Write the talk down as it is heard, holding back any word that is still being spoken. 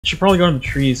Should probably go in the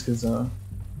trees, because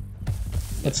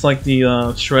that's like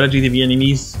the strategy the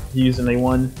enemies use in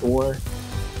A1 for war.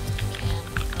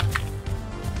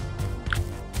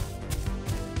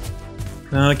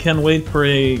 I can't wait for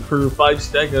 5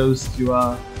 Stegos to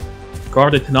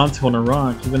guard the Carnotaurus on a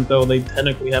rock, even though they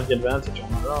technically have the advantage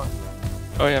on the rock.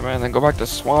 Oh yeah, man, then go back to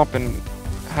Swamp and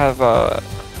have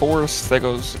 4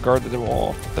 Stegos guard the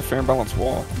wall, the fair and balanced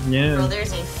wall. Yeah. Bro,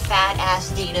 there's a fat ass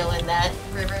dino in that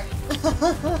river. I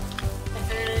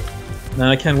heard it.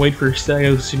 I can't wait for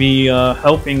Stegos to be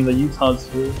helping the Utahs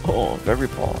too. Oh, very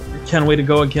Paul. Can't wait to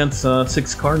go against 6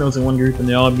 Carnos in one group and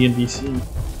they all be in VC.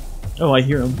 Oh, I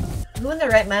hear them. Who in the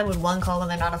right mind would one call when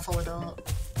they're not a full adult?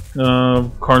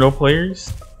 Carno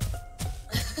players.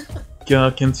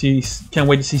 Can't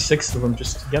wait to see 6 of them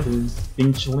just together,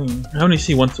 being chilling. I only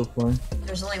see 1 so far.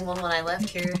 There's only one when I left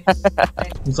here.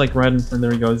 He's like riding, and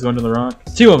there he goes, he's going to the rock.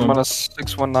 2 of them! I'm on a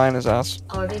 619 his ass.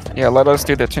 Oh, yeah, let us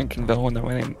do the chinking though, and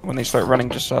then when they start running,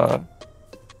 just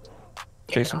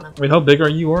chase them. Wait, how big are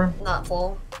you, Aura? Not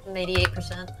full. I'm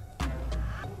 88%.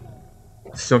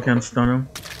 Still can't stun him.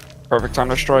 Perfect time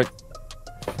to strike.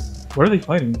 What are they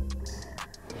fighting?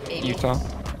 Baby. Utah.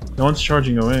 No one's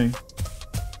charging away.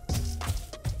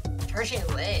 Charging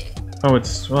away? Oh,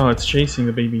 it's chasing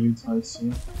the baby Utah, I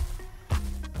see.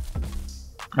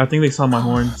 I think they saw my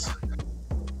horns.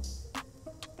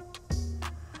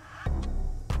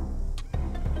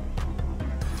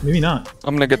 Maybe not.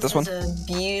 I'm gonna get this one. This is a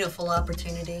beautiful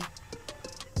opportunity.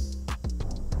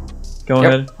 Go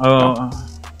ahead. I'll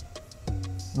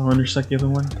intersect the other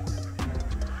one.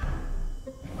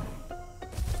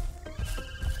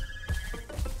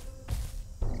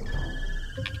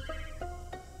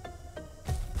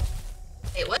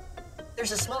 Wait, what?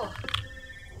 There's a smoke.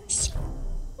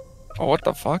 Oh, what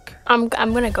the fuck? I'm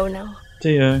gonna go now.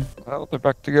 Yeah. Well, they're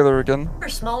back together again.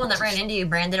 There's a small one that ran into you,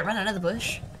 Brand. Did it run out of the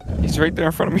bush? He's right there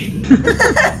in front of me.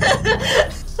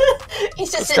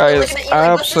 He's just This guy is looking at you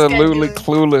absolutely like,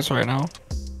 clueless right now.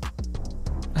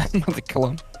 I'm gonna kill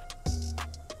him.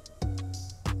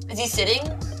 Is he sitting?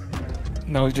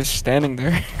 No, he's just standing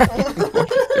there.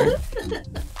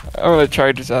 I'm gonna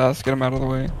charge his ass, get him out of the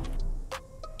way.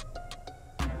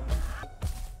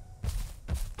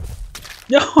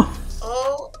 Yo!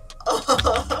 Oh.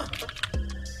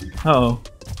 Uh-oh.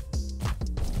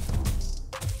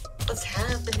 What's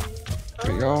happening?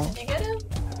 There you go. Did you get him?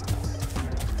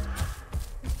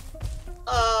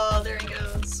 Oh, there he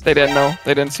goes. They didn't know.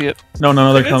 They didn't see it.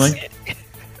 No, they're coming.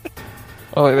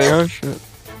 Oh, there they are? Shit.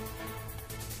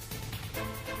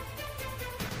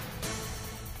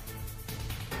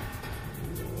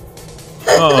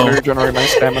 Uh-oh. Regenerate my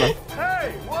stamina.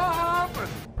 Hey, what happened?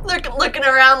 Looking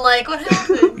around like, what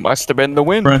happened? Must have been the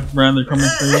wind. Brand, they're coming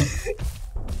for you.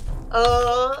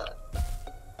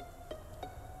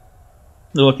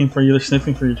 They're looking for you, they're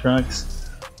sniffing for your tracks.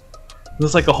 This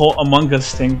is like a whole Among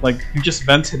Us thing, like, you just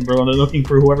vented, bro, and they're looking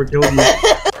for whoever killed you.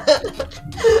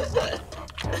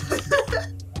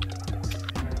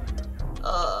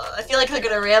 I feel like they're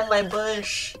gonna ram my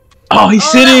bush. Oh, he's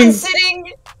sitting! He's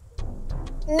sitting!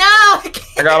 No!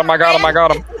 I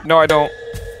got him. No, I don't.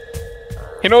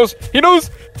 He knows!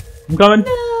 I'm coming. No!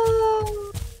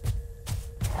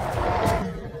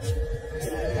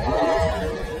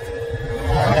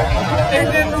 It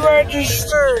didn't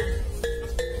register!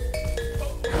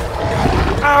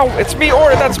 Ow! It's me,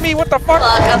 or that's me! What the fuck?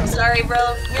 Fuck, I'm sorry, bro.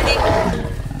 Your name...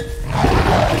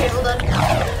 Okay, hold on.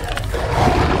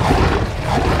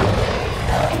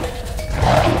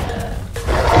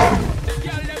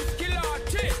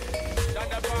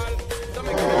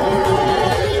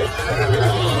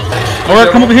 Alright,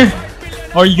 come over here.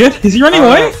 Oh, are you good? Is he running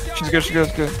away? She's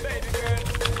good.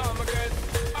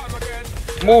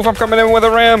 Move, I'm coming in with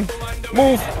a ram.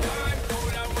 Move.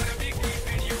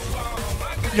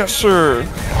 Yes, sir.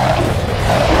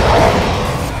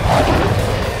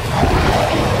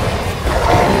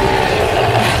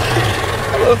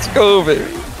 Let's go, baby.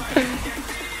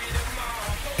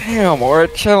 Damn, Aura,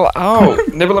 chill out.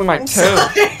 Nibbling my toe.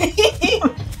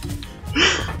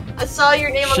 I saw your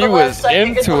name on She the was left side.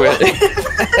 into it.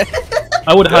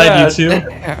 I would hide you too.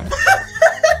 Yeah.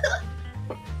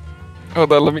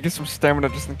 Hold on, let me get some stamina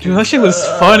just in case. Dude, that shit was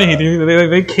funny, dude.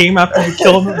 They came after you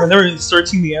killed them when they were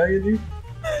searching the area, dude.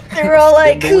 They were all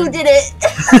like, who did it?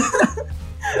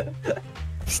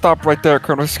 Stop right there,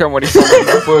 Colonel Scum, when he saw me in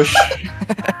the bush.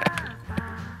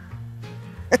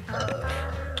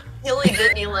 He only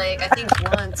bit me like, I think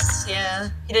once, yeah.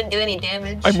 He didn't do any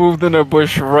damage. I moved in a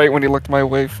bush right when he looked my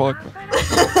way, fuck.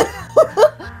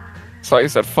 So I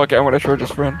said, fuck it, I'm gonna charge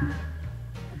his friend.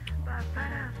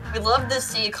 We'd love to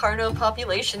see Carno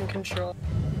population control.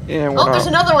 Yeah, we're Oh, there's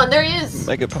not another one. There he is.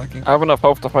 mega packing. I have enough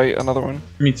health to fight another one.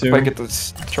 Me too. If I get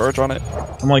this charge on it.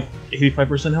 I'm like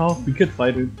 85% health. We could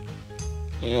fight it.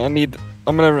 Yeah,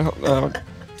 I'm gonna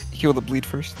heal the bleed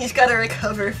first. He's got to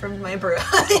recover from my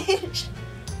barrage.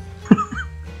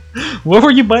 What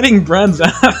were you biting Brad's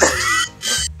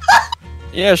ass?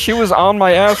 Yeah, she was on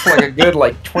my ass for like a good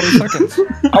 20 seconds.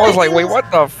 I was like, wait,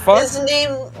 what the fuck? His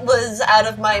name was out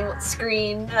of my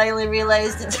screen, and I only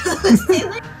realized it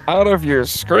was Out of your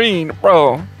screen,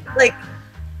 bro. like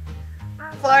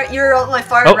you're on my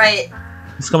far Oh. right.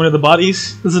 He's coming to the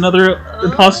bodies. There's another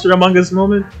imposter among us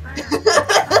moment.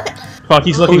 Fuck,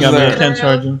 he's looking Who's at me. I there? can't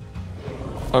charge him.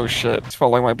 Oh shit, it's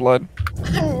following my blood.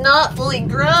 I'm not fully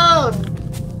grown.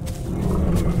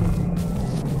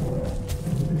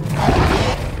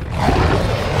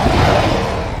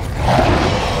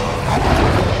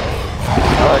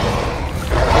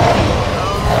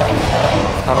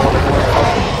 I don't want to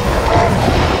go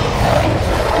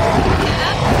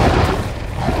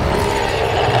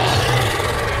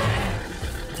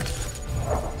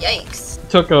Yikes.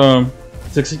 Took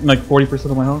 40%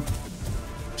 of my health.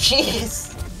 Jeez.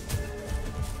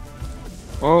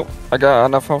 Well, I got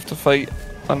enough health to fight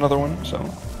another one, so.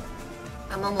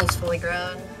 I'm almost fully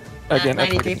grown. Again, At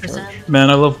I click the 93%. Man,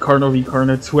 I love Carno v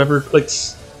Carnots. Whoever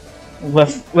clicks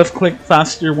left click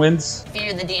faster wins.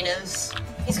 Fear the dinos.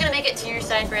 He's gonna make it to your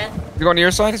side, Brad. He's going to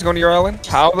your side? He's going to your island?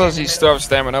 How does he still have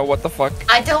stamina? What the fuck?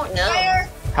 I don't know.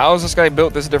 How is this guy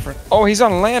built this different? Oh, he's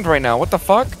on land right now. What the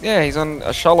fuck? Yeah, he's on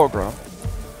a shallow ground.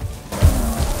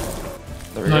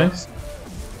 There we Nice. go.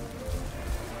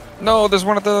 No, there's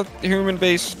one at the human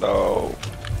base. No.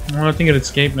 I don't think it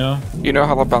escaped now. You know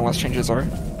how the balance changes are?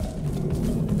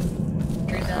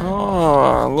 True that.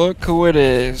 Oh, look who it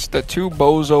is. The two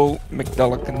bozo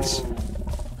McDullicans.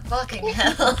 Fucking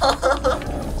hell.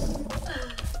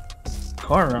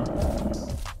 Kara.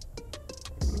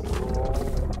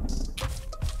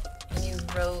 When you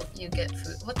row, you get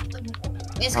food. What the?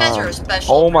 These guys are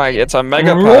special. Oh my, it's a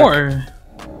mega pack. Roar.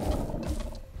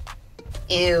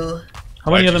 Ew.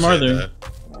 How many Why'd of them you are say there?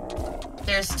 that?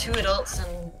 There's 2 adults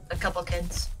and a couple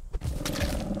kids.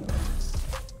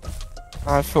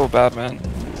 I feel bad, man.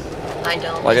 I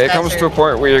don't. Like, These it guys comes to a are-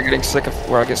 point where you're getting sick of,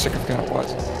 where I get sick of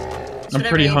cannibalizing. It's I'm whatever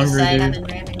pretty you hungry, decide, dude. I'm in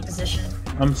ramming position.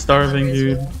 I'm starving,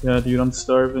 Hungry as dude. well. Yeah, dude, I'm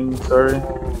starving. Sorry.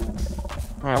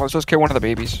 Alright, let's just kill one of the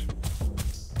babies.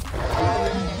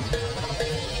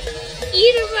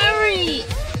 Eat them, Mary!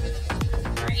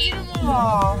 Eat them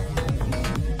all!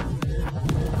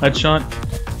 Headshot.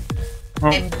 Oh,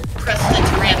 I pressed it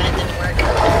to ram and it didn't work.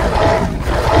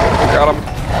 Got him.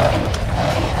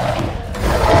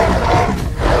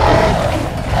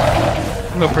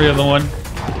 go for the other one.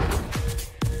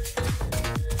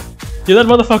 Dude, that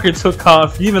motherfucker took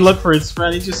off. He even looked for his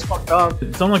friend. He just fucked off.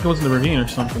 It sounded like it was in the ravine or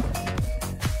something.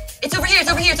 It's over here,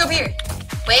 it's over here, it's over here!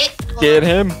 Wait, hold Get on.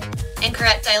 him.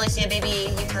 Incorrect, I only see a baby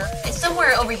Utah. It's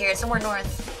somewhere over here, it's somewhere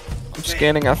north. I'm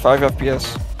scanning at 5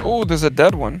 FPS. Oh, there's a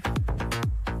dead one.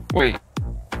 Wait,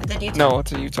 The Utah. no,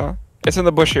 it's a Utah. It's in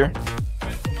the bush here.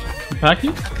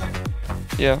 Packy?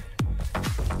 Yeah,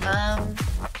 I'm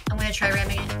gonna try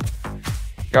ramming it.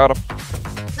 got him.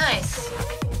 Nice.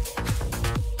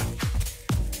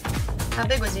 How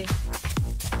big was he?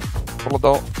 Full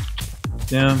adult.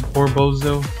 Damn, poor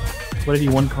Bozo. What did he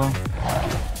one call?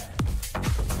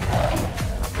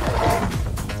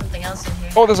 Something else in here.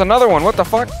 Oh, there's another one. What the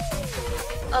fuck?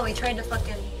 Oh, he tried to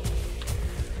fucking...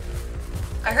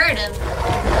 I heard him.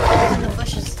 He's in the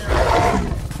bushes still.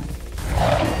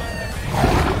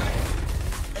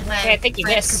 And my Okay, I think you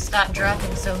friend missed. stopped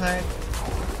dropping so hard.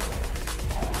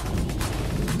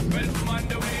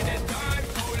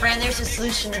 Brian, there's a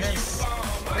solution to this.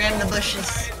 Ram the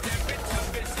bushes.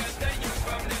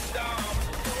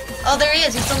 Oh, there he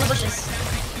is. He's still in the bushes.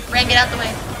 Ram, get out the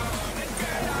way.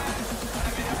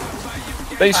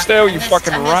 They Fuck, still, I you missed,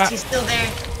 fucking I missed. rat. He's still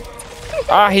there.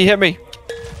 Ah, he hit me.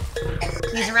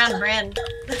 He's around Bran.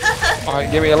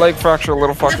 Alright, give me a leg fracture,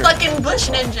 little The fucker. fucking bush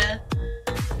ninja.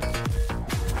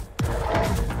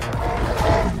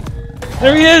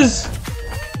 There he is!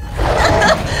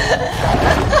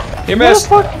 He missed.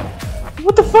 What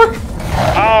the fuck?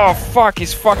 Oh, fuck,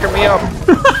 he's fucking me up.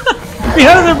 Get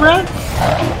out of there, Brad!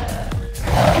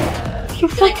 What the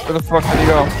fuck? Where the fuck did he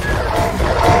go?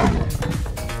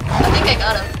 I think I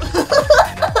got him.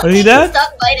 Are you dead?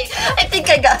 Stop biting. I think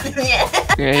I got him, yeah.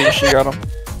 Yeah, she got him.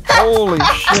 Holy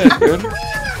shit, dude.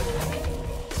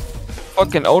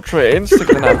 Fucking ultra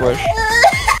instinct in that bush.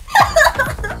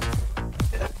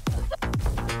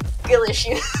 Skill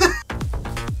issue.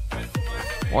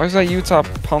 Why is that Utah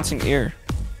pouncing ear?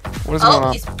 What is going Oh,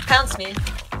 on? he's pounced me.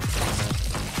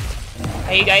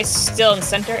 Are you guys still in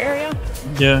center area?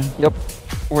 Yeah. Yep.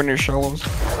 We're near shallows.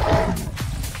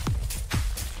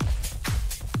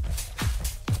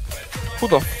 Who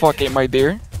the fuck ate my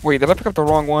deer? Wait, did I pick up the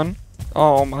wrong one?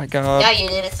 Oh my god. Yeah, you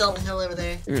did. It's still on the hill over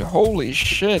there. Dude, holy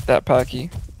shit, that Packy.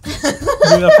 Dude,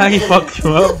 that Packy fucked you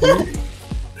up, dude.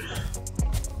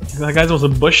 That guy's almost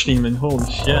a bush demon,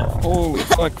 holy shit. Holy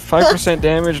fuck, 5%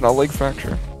 damage and a leg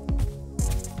fracture.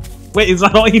 Wait, is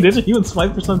that all he did? He was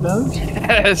 5% damage?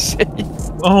 Yes!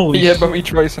 Holy He hit shit. by me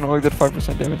twice and only did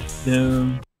 5% damage.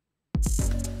 Yeah.